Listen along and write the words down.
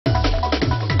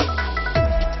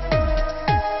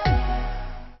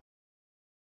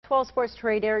12 Sports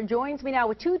Trader joins me now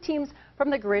with two teams from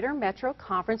the Greater Metro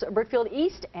Conference, Brookfield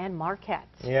East and Marquette.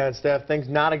 Yeah, and Steph, things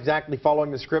not exactly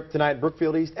following the script tonight.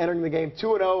 Brookfield East entering the game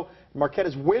 2-0. Marquette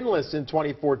is winless in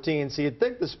 2014, so you'd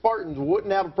think the Spartans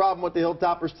wouldn't have a problem with the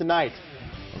Hilltoppers tonight.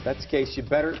 If that's the case, you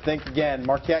better think again.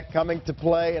 Marquette coming to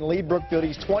play and lead Brookfield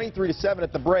East 23-7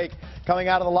 at the break. Coming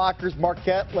out of the lockers,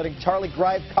 Marquette letting Charlie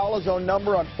Greif call his own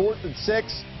number on 4th and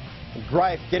 6. And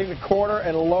Greif getting the corner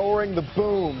and lowering the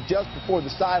boom just before the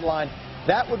sideline.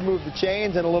 That would move the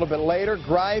chains, and a little bit later,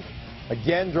 Greif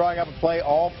again drawing up a play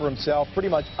all for himself, pretty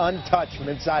much untouched from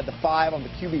inside the 5 on the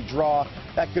QB draw.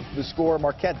 That good for the score.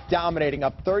 Marquette dominating,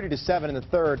 up 30-7 in the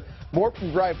third. More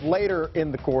from Greif later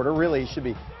in the quarter. Really, he should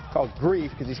be called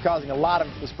Grief because he's causing a lot of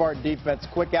the Spartan defense.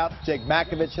 Quick out, Jake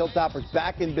Makovich. Hilltoppers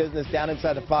back in business down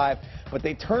inside the 5, but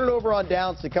they turn it over on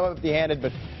downs to come up empty-handed,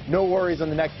 but no worries on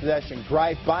the next possession.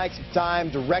 Greif buying some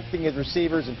time, directing his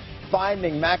receivers, and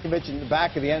finding Makovich in the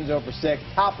back of the end zone for 6.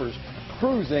 Toppers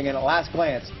cruising, and at last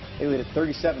glance, they lead at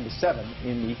 37-7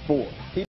 in the 4th.